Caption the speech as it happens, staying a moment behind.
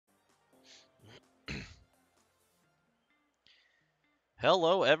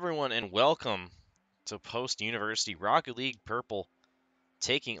Hello everyone and welcome to Post-University Rocket League Purple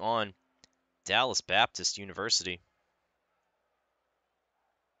taking on Dallas Baptist University.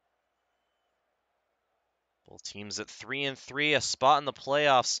 Both teams at 3-3, a spot in the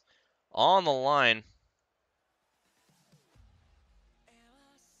playoffs on the line.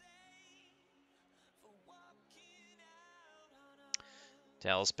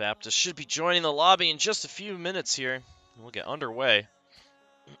 Dallas Baptist should be joining the lobby in just a few minutes here. We'll get underway.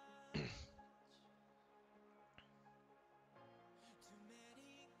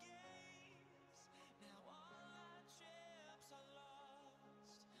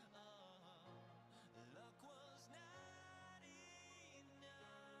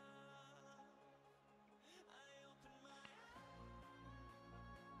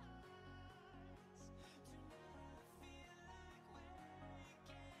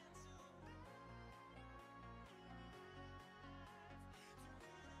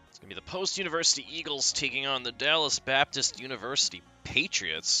 It's going to be the Post-University Eagles taking on the Dallas Baptist University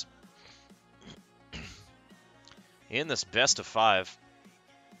Patriots in this best of 5.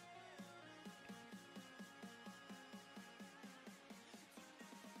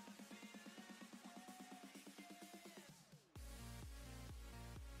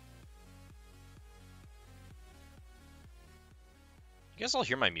 You guys all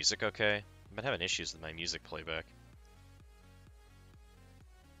hear my music okay? I've been having issues with my music playback.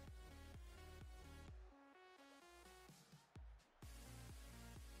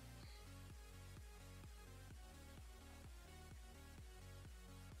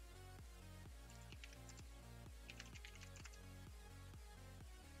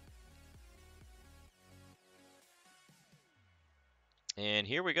 And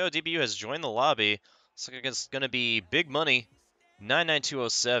here we go. DBU has joined the lobby. Looks like it's going to be big money.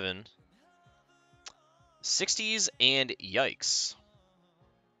 99207. 60s and yikes.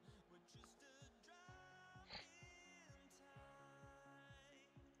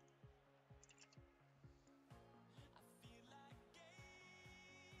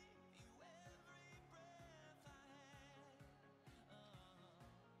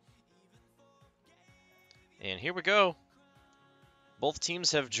 And here we go. Both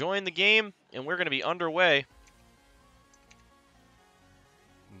teams have joined the game, and we're going to be underway.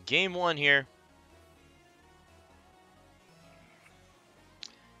 Game 1 here.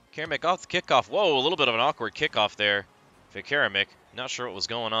 Keramik off the kickoff. Whoa, a little bit of an awkward kickoff there for Keramik. Not sure what was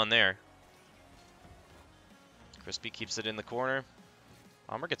going on there. Chrispyy keeps it in the corner.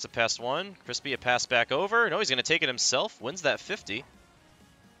 Bomber gets a pass 1. Chrispyy a pass back over. No, he's going to take it himself. Wins that 50.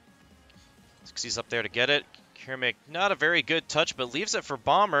 He's up there to get it. Keramik, not a very good touch, but leaves it for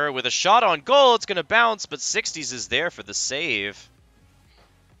Bomber with a shot on goal. It's going to bounce, but 60s is there for the save.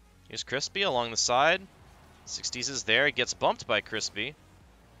 Here's Chrispyy along the side. 60s is there. He gets bumped by Chrispyy.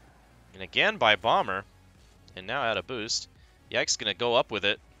 And again by Bomber. And now out of boost. Yike's going to go up with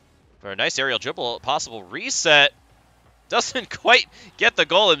it for a nice aerial dribble. Possible reset. Doesn't quite get the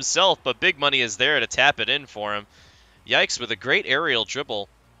goal himself, but big money is there to tap it in for him. Yikes with a great aerial dribble.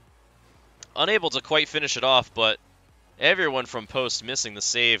 Unable to quite finish it off, but everyone from post missing the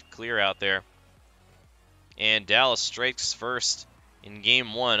save clear out there. And Dallas strikes first in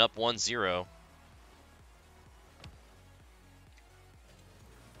game 1, up 1-0.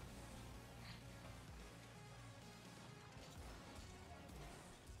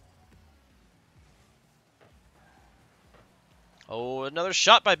 Oh, another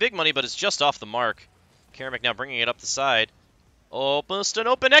shot by Big Money, but it's just off the mark. Keramik now bringing it up the side. Almost an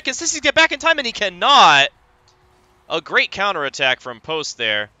open net. Can Sissy get back in time? And he cannot. A great counterattack from post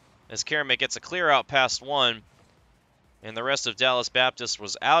there as Keramik gets a clear out past 1. And the rest of Dallas Baptist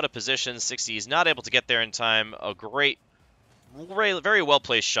was out of position. 60 is not able to get there in time. A great, very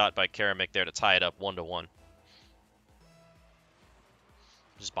well-placed shot by Keramik there to tie it up 1-1.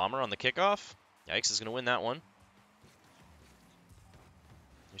 Just Bomber on the kickoff. Yikes is going to win that one.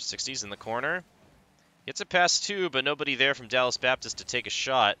 There's 60s in the corner. Gets it past 2, but nobody there from Dallas Baptist to take a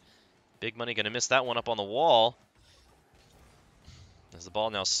shot. Big Money going to miss that one up on the wall. As the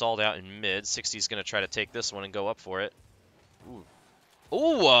ball now stalled out in mid. 60's going to try to take this one and go up for it.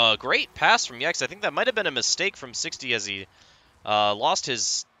 Ooh, great pass from Yikes. I think that might have been a mistake from 60 as he lost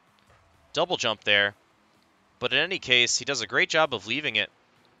his double jump there. But in any case, he does a great job of leaving it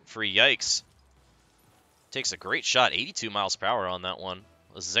for Yikes. Takes a great shot, 82 miles per hour on that one.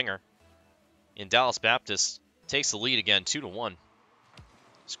 A zinger. And Dallas Baptist takes the lead again, 2-1.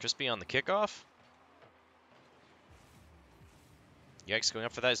 Is Chrispyy on the kickoff? Yikes going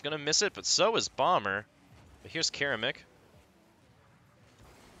up for that. He's going to miss it, but so is Bomber. But here's Keramik.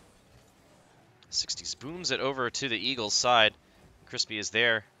 60s booms it over to the Eagles side. Chrispyy is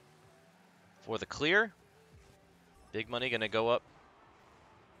there for the clear. Big Money going to go up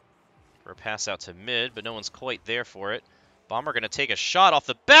for a pass out to mid, but no one's quite there for it. Bomber going to take a shot off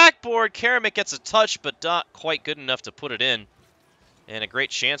the backboard. Keramik gets a touch, but not quite good enough to put it in. And a great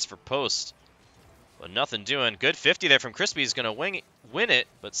chance for post. But nothing doing. Good 50 there from Chrispyy. He's going to win it,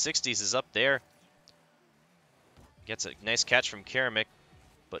 but 60s is up there. Gets a nice catch from Keramik,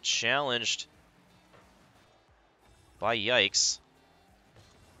 but challenged by Yikes.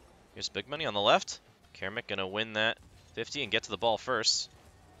 Here's Big Money on the left. Keramik going to win that 50 and get to the ball first.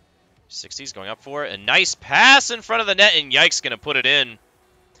 60's going up for it. A nice pass in front of the net, and Yikes going to put it in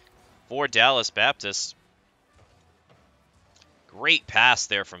for Dallas Baptist. Great pass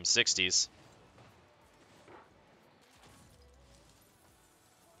there from 60's.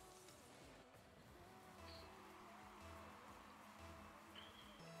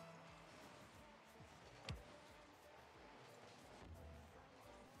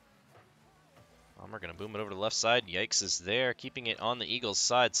 We're going to boom it over to the left side. Yikes is there, keeping it on the Eagles'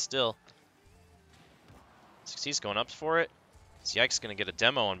 side still. 60's going up for it. Is Yikes going to get a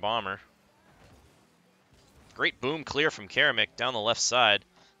demo on Bomber? Great boom clear from Keramik down the left side.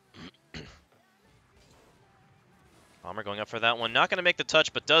 Bomber going up for that one. Not going to make the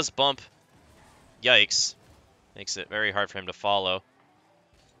touch, but does bump Yikes. Makes it very hard for him to follow.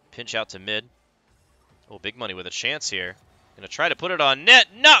 Pinch out to mid. Oh, Big Money with a chance here. Going to try to put it on net.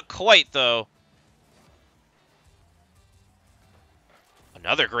 Not quite, though.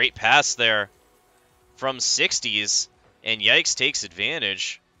 Another great pass there from 60's, and Yikes takes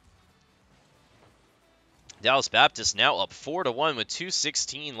advantage. Dallas Baptist now up 4-1 with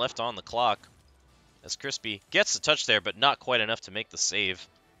 2:16 left on the clock. As Chrispyy gets the touch there, but not quite enough to make the save.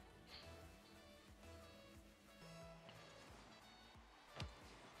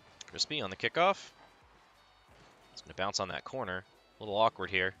 Chrispyy on the kickoff. It's going to bounce on that corner. A little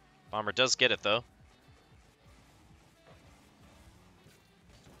awkward here. Bomber does get it, though.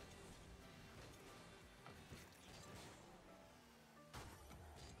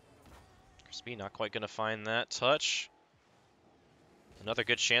 Chrispyy not quite going to find that touch. Another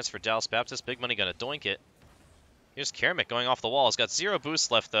good chance for Dallas Baptist. Big Money going to doink it. Here's Keramik going off the wall. He's got 0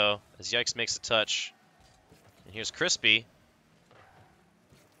 boost left, though, as Yikes makes a touch. And here's Chrispyy.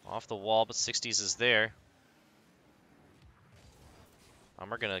 Off the wall, but 60's is there.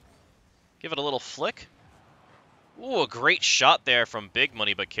 We're going to give it a little flick. Ooh, a great shot there from Big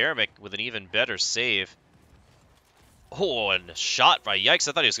Money, but Keramik with an even better save. Oh, and a shot by Yikes.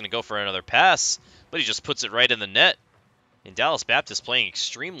 I thought he was going to go for another pass, but he just puts it right in the net. And Dallas Baptist playing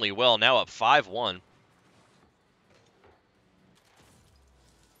extremely well, now up 5-1.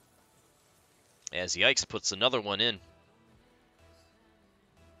 As Yikes puts another one in.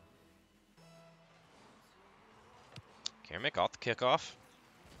 Keramik off the kickoff.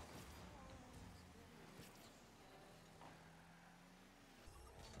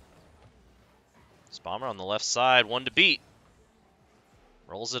 Bomber on the left side, one to beat.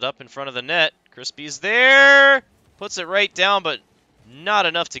 Rolls it up in front of the net. Chrispy's there. Puts it right down, but not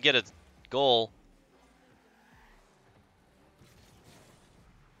enough to get a goal.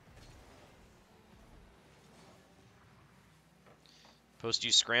 Post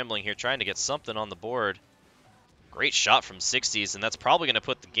U scrambling here, trying to get something on the board. Great shot from 60's, and that's probably going to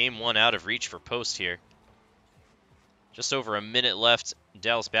put the game one out of reach for Post here. Just over a minute left.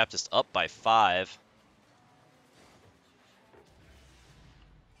 Dallas Baptist up by 5.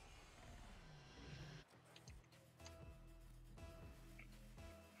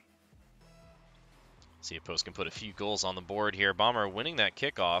 See if Post can put a few goals on the board here. Bomber winning that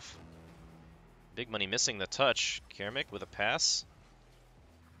kickoff. Big Money missing the touch. Keramik with a pass.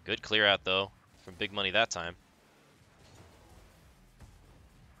 Good clear out, though, from Big Money that time.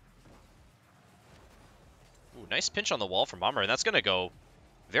 Ooh, nice pinch on the wall from Bomber, and that's going to go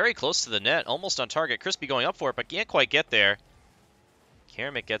very close to the net, almost on target. Chrispyy going up for it, but can't quite get there.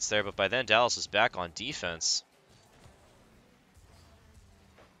 Keramik gets there, but by then Dallas is back on defense.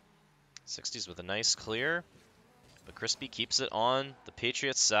 60's with a nice clear, but Chrispyy keeps it on the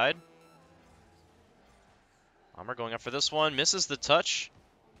Patriots side. Bomber going up for this one, misses the touch.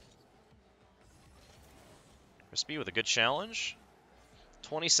 Chrispyy with a good challenge.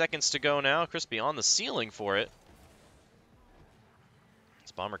 20 seconds to go now. Chrispyy on the ceiling for it.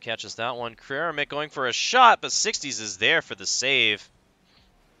 As Bomber catches that one. Keramik going for a shot, but 60's is there for the save.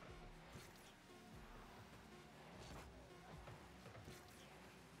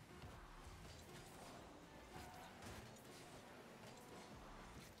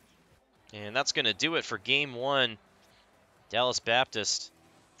 And that's going to do it for Game 1. Dallas Baptist,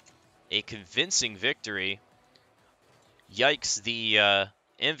 a convincing victory. Yikes, the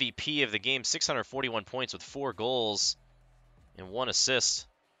MVP of the game, 641 points with 4 goals and 1 assist.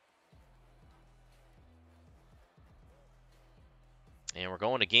 And we're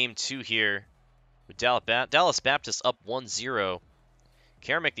going to game 2 here with Dallas Baptist up 1-0.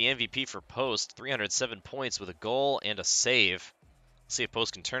 Keramik, the MVP for Post, 307 points with a goal and a save. Let's see if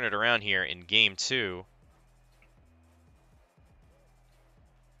Post can turn it around here in game 2.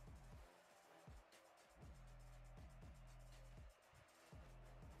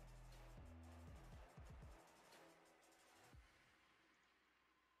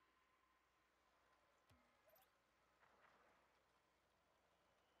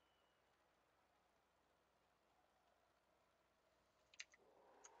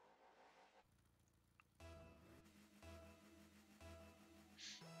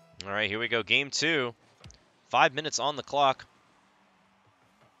 All right, here we go. Game 2. 5 minutes on the clock.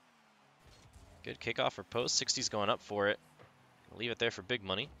 Good kickoff for Post. 60's going up for it. Leave it there for big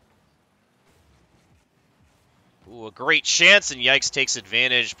money. Ooh, a great chance, and Yikes takes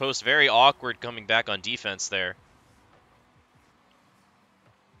advantage. Post very awkward coming back on defense there.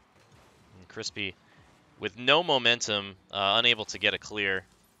 And Chrispyy with no momentum, unable to get a clear.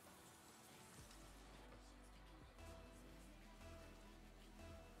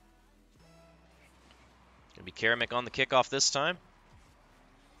 Gonna be Keramik on the kickoff this time.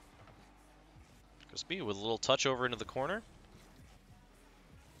 Chrispyy with a little touch over into the corner.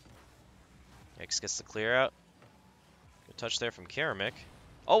 Yikes gets the clear out. Good touch there from Keramik.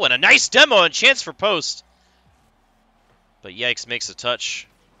 Oh, and a nice demo and chance for Post. But Yikes makes a touch.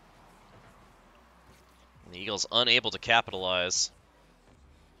 And the Eagles unable to capitalize.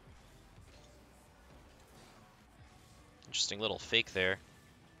 Interesting little fake there.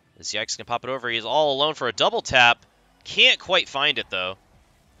 As Yikes can pop it over, he's all alone for a double tap. Can't quite find it, though.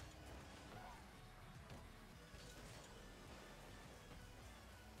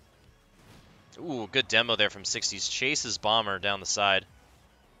 Ooh, good demo there from 60s. Chases Bomber down the side.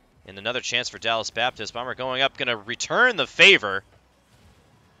 And another chance for Dallas Baptist. Bomber going up, going to return the favor.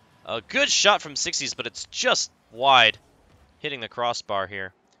 A good shot from 60s, but it's just wide. Hitting the crossbar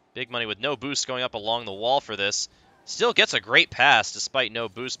here. Big money with no boost going up along the wall for this. Still gets a great pass despite no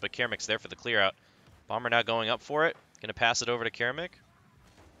boost, but Keramik's there for the clear out. Bomber now going up for it. Going to pass it over to Keramik.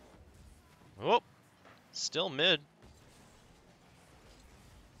 Whoop. Still mid.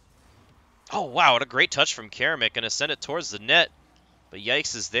 Oh, wow. What a great touch from Keramik. Going to send it towards the net. But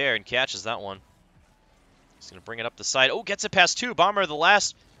Yikes is there and catches that one. He's going to bring it up the side. Oh, gets it past 2. Bomber, the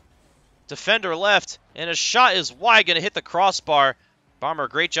last defender left. And a shot is wide. Going to hit the crossbar. Bomber,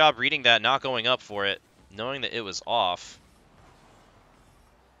 great job reading that, not going up for it, knowing that it was off.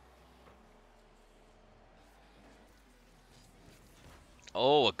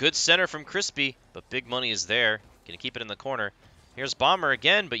 Oh, a good center from Chrispyy, but big money is there. Going to keep it in the corner. Here's Bomber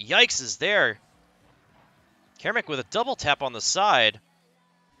again, but Yikes is there. Keramik with a double tap on the side,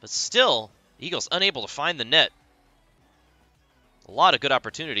 but still, Eagles unable to find the net. A lot of good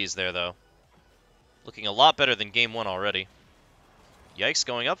opportunities there, though. Looking a lot better than Game 1 already. Yikes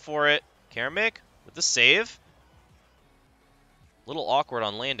going up for it. Keramik with the save. A little awkward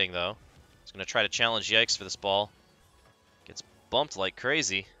on landing, though. He's going to try to challenge Yikes for this ball. Gets bumped like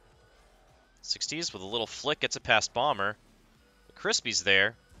crazy. 60s with a little flick, gets it past Bomber. But Chrispy's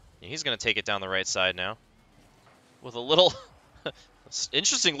there. And he's going to take it down the right side now. With a little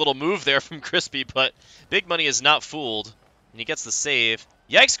interesting little move there from Chrispyy, but big money is not fooled. And he gets the save.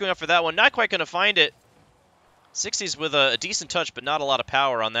 Yikes going up for that one. Not quite going to find it. 60s with a decent touch, but not a lot of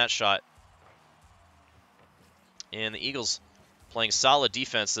power on that shot. And the Eagles playing solid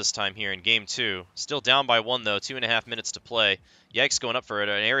defense this time here in Game 2. Still down by 1, though. 2.5 minutes to play. Yikes going up for it.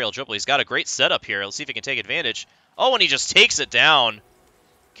 An aerial dribble. He's got a great setup here. Let's see if he can take advantage. Oh, and he just takes it down.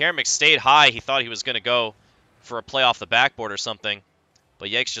 Keramik stayed high. He thought he was going to go for a play off the backboard or something. But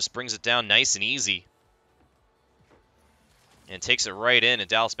Yikes just brings it down nice and easy. And takes it right in. And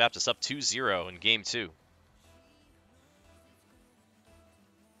Dallas Baptist up 2-0 in Game 2.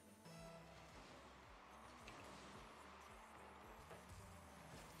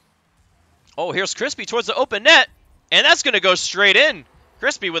 Oh, here's Chrispyy towards the open net. And that's going to go straight in.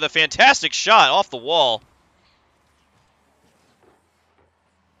 Chrispyy with a fantastic shot off the wall.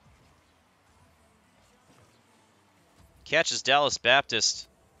 Catches Dallas Baptist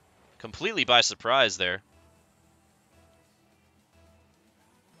completely by surprise there.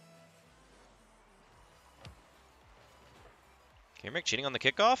 Keramik cheating on the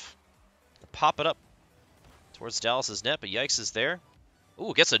kickoff. Pop it up towards Dallas's net, but Yikes is there.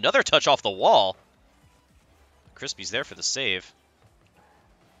 Ooh, gets another touch off the wall. Chrispy's there for the save.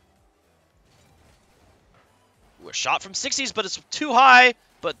 Ooh, a shot from 60s, but it's too high.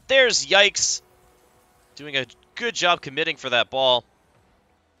 But there's Yikes. Doing a good job committing for that ball.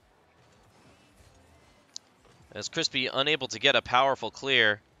 As Chrispyy unable to get a powerful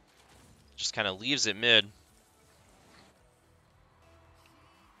clear. Just kind of leaves it mid.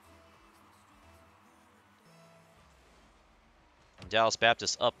 And Dallas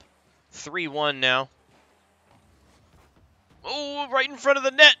Baptist up 3-1 now. Oh, right in front of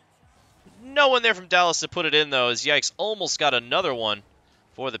the net. No one there from Dallas to put it in, though, as Yikes almost got another one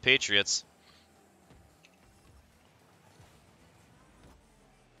for the Patriots.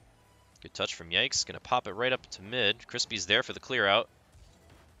 Good touch from Yikes. Going to pop it right up to mid. Chrispy's there for the clear out.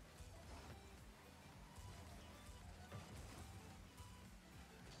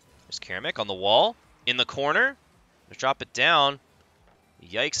 There's Keramik on the wall. In the corner. Let's drop it down.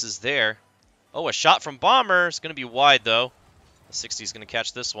 Yikes is there. Oh, a shot from Bomber. It's going to be wide, though. The 60 is going to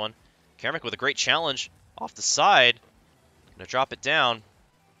catch this one. Keramik with a great challenge off the side. Going to drop it down.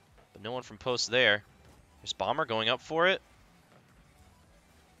 But no one from post there. There's Bomber going up for it.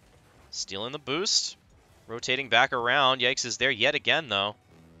 Stealing the boost. Rotating back around. Yikes is there yet again, though.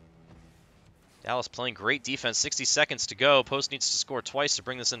 Dallas playing great defense. 60 seconds to go. Post needs to score twice to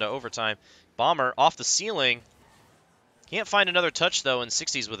bring this into overtime. Bomber off the ceiling. Can't find another touch, though, in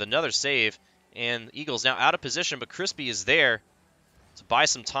 60s with another save. And Eagles now out of position, but Chrispyy is there to buy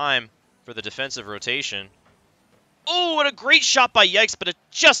some time for the defensive rotation. Oh, what a great shot by Yikes, but it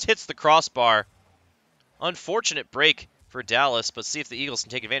just hits the crossbar. Unfortunate break for Dallas, but see if the Eagles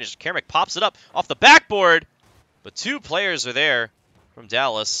can take advantage. Keramik pops it up off the backboard, but two players are there from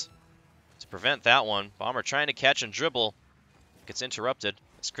Dallas to prevent that one. Bomber trying to catch and dribble. Gets interrupted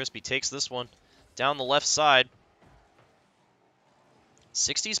as Chrispyy takes this one down the left side.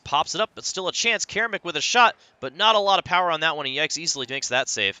 60s pops it up, but still a chance. Keramik with a shot, but not a lot of power on that one, and Yikes easily makes that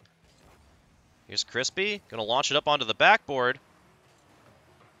save. Here's Chrispyy, going to launch it up onto the backboard.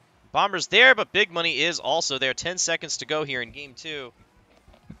 Bomber's there, but Big Money is also there. 10 seconds to go here in Game 2.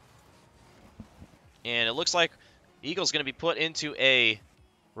 And it looks like Eagles going to be put into a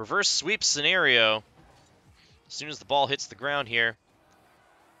reverse sweep scenario as soon as the ball hits the ground here.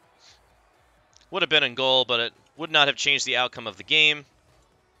 Would have been in goal, but it would not have changed the outcome of the game,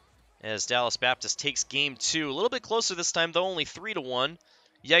 as Dallas Baptist takes Game 2. A little bit closer this time, though, only 3-1.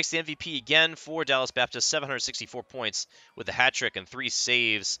 Yikes, the MVP again for Dallas Baptist, 764 points with a hat trick and 3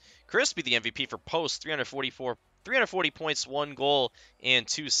 saves. Chrispyy, the MVP for post, 340 points, 1 goal, and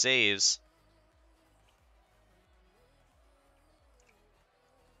 2 saves.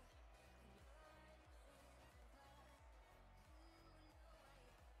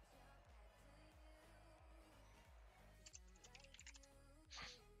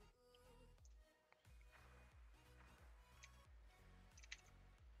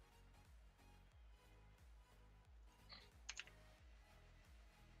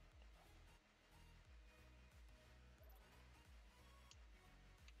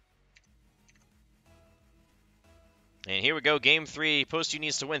 And here we go, Game 3. Post U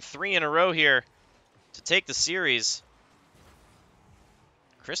needs to win 3 in a row here to take the series.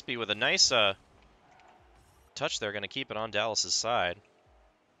 Chrispyy with a nice touch there, going to keep it on Dallas's side.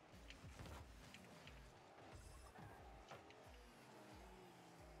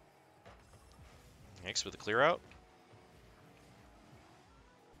 Next with the clear out.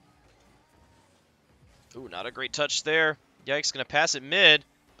 Ooh, not a great touch there. Yikes, going to pass it mid,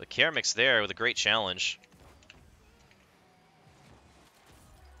 but Keramik's there with a great challenge.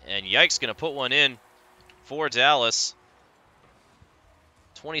 And Yikes going to put one in for Dallas.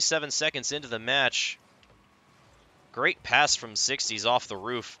 27 seconds into the match. Great pass from 60s off the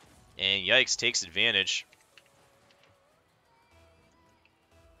roof. And Yikes takes advantage.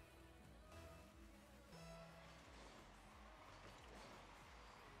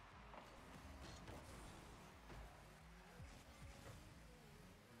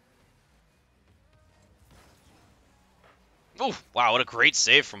 Ooh, wow, what a great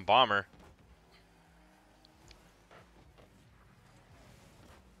save from Bomber.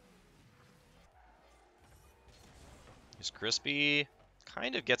 Here's Chrispyy.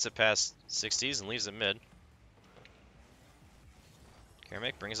 Kind of gets it past 60s and leaves it mid.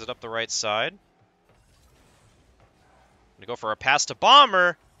 Keramik brings it up the right side. Gonna go for a pass to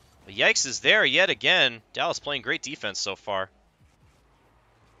Bomber. But Yikes is there yet again. Dallas playing great defense so far.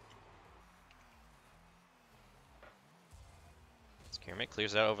 Keramik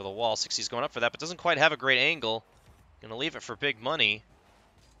clears that over the wall. 60's going up for that, but doesn't quite have a great angle. Gonna leave it for Big Money.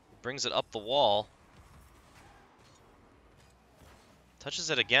 Brings it up the wall. Touches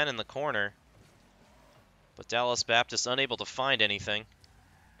it again in the corner. But Dallas Baptist unable to find anything.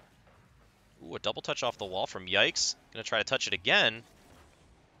 Ooh, a double touch off the wall from Yikes. Gonna try to touch it again.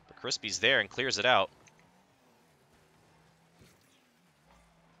 But Chrispy's there and clears it out.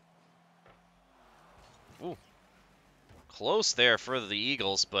 Ooh. Close there for the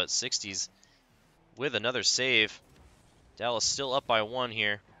Eagles, but 60s with another save. Dallas still up by 1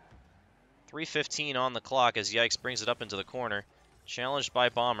 here. 3:15 on the clock as Yikes brings it up into the corner. Challenged by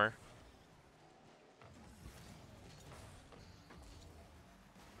Bomber.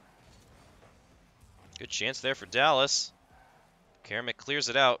 Good chance there for Dallas. Keramik clears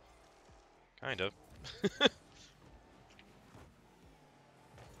it out. Kind of.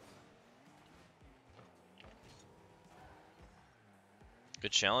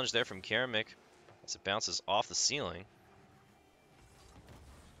 Good challenge there from Keramik as it bounces off the ceiling.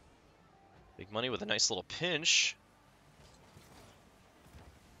 Big Money with a nice little pinch.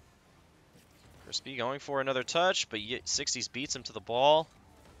 Chrispyy going for another touch, but 60s beats him to the ball.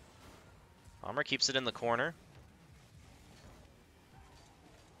 Bomber keeps it in the corner.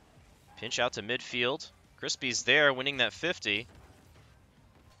 Pinch out to midfield. Chrispy's there, winning that 50.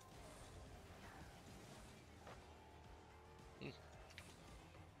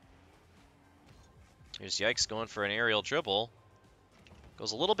 Here's Yikes going for an aerial dribble.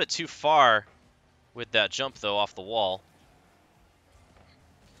 Goes a little bit too far with that jump, though, off the wall.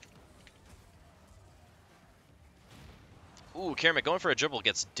 Ooh, Keramik going for a dribble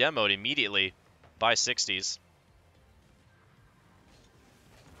gets demoed immediately by 60s.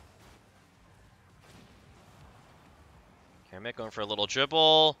 Keramik going for a little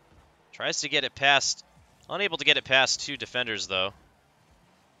dribble. Tries to get it past. Unable to get it past 2 defenders, though.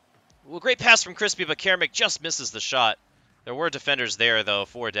 Ooh, great pass from Chrispyy, but Keramik just misses the shot. There were defenders there, though,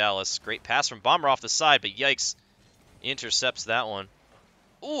 for Dallas. Great pass from Bomber off the side, but Yikes intercepts that one.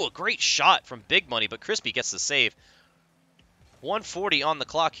 Ooh, a great shot from Big Money, but Chrispyy gets the save. 1:40 on the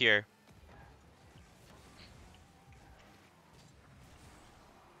clock here.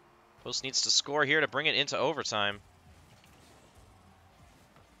 Post needs to score here to bring it into overtime.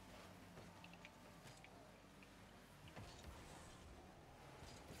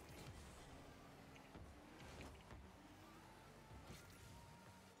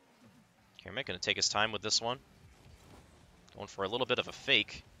 Keramik going to take his time with this one. Going for a little bit of a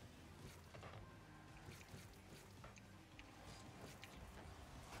fake.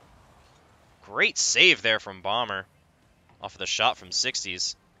 Great save there from Bomber off of the shot from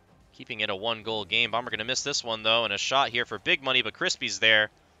 60s. Keeping it a 1-goal game. Bomber going to miss this one, though, and a shot here for Big Money, but Chrispy's there.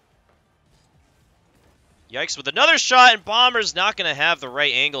 Yikes with another shot, and Bomber's not going to have the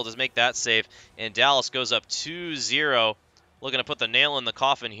right angle to make that save. And Dallas goes up 2-0. Looking to put the nail in the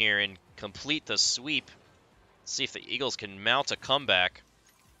coffin here and complete the sweep. Let's see if the Eagles can mount a comeback.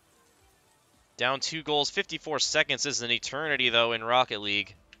 Down 2 goals, 54 seconds is an eternity, though, in Rocket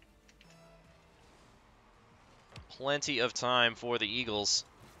League. Plenty of time for the Eagles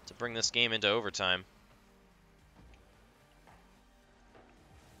to bring this game into overtime.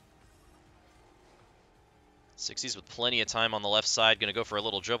 Sixties with plenty of time on the left side. Going to go for a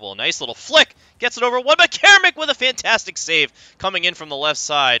little dribble. Nice little flick. Gets it over one, but Keramik with a fantastic save coming in from the left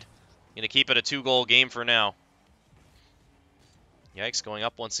side. Going to keep it a 2-goal game for now. Yikes going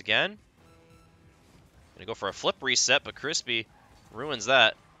up once again. Going to go for a flip reset, but Chrispyy ruins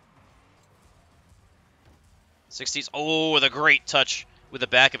that. 60s. Oh, with a great touch with the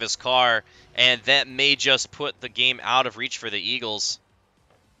back of his car. And that may just put the game out of reach for the Eagles.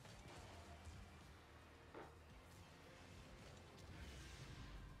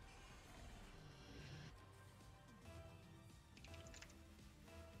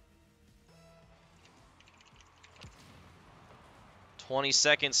 $20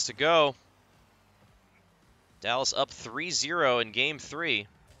 seconds to go. Dallas up 3-0 in Game 3.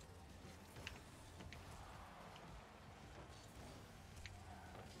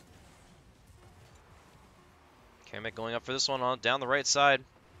 Keramik going up for this one on down the right side.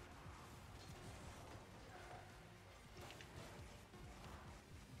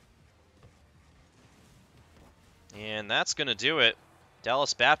 And that's going to do it.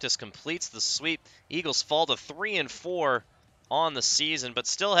 Dallas Baptist completes the sweep. Eagles fall to 3-4 on the season, but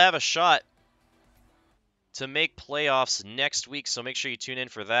still have a shot to make playoffs next week, so make sure you tune in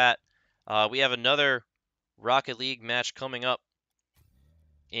for that. We have another Rocket League match coming up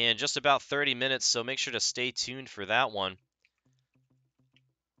in just about 30 minutes, so make sure to stay tuned for that one.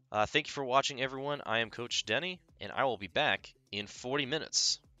 Thank you for watching, everyone. I am Coach Denny, and I will be back in 40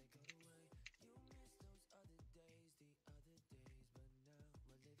 minutes.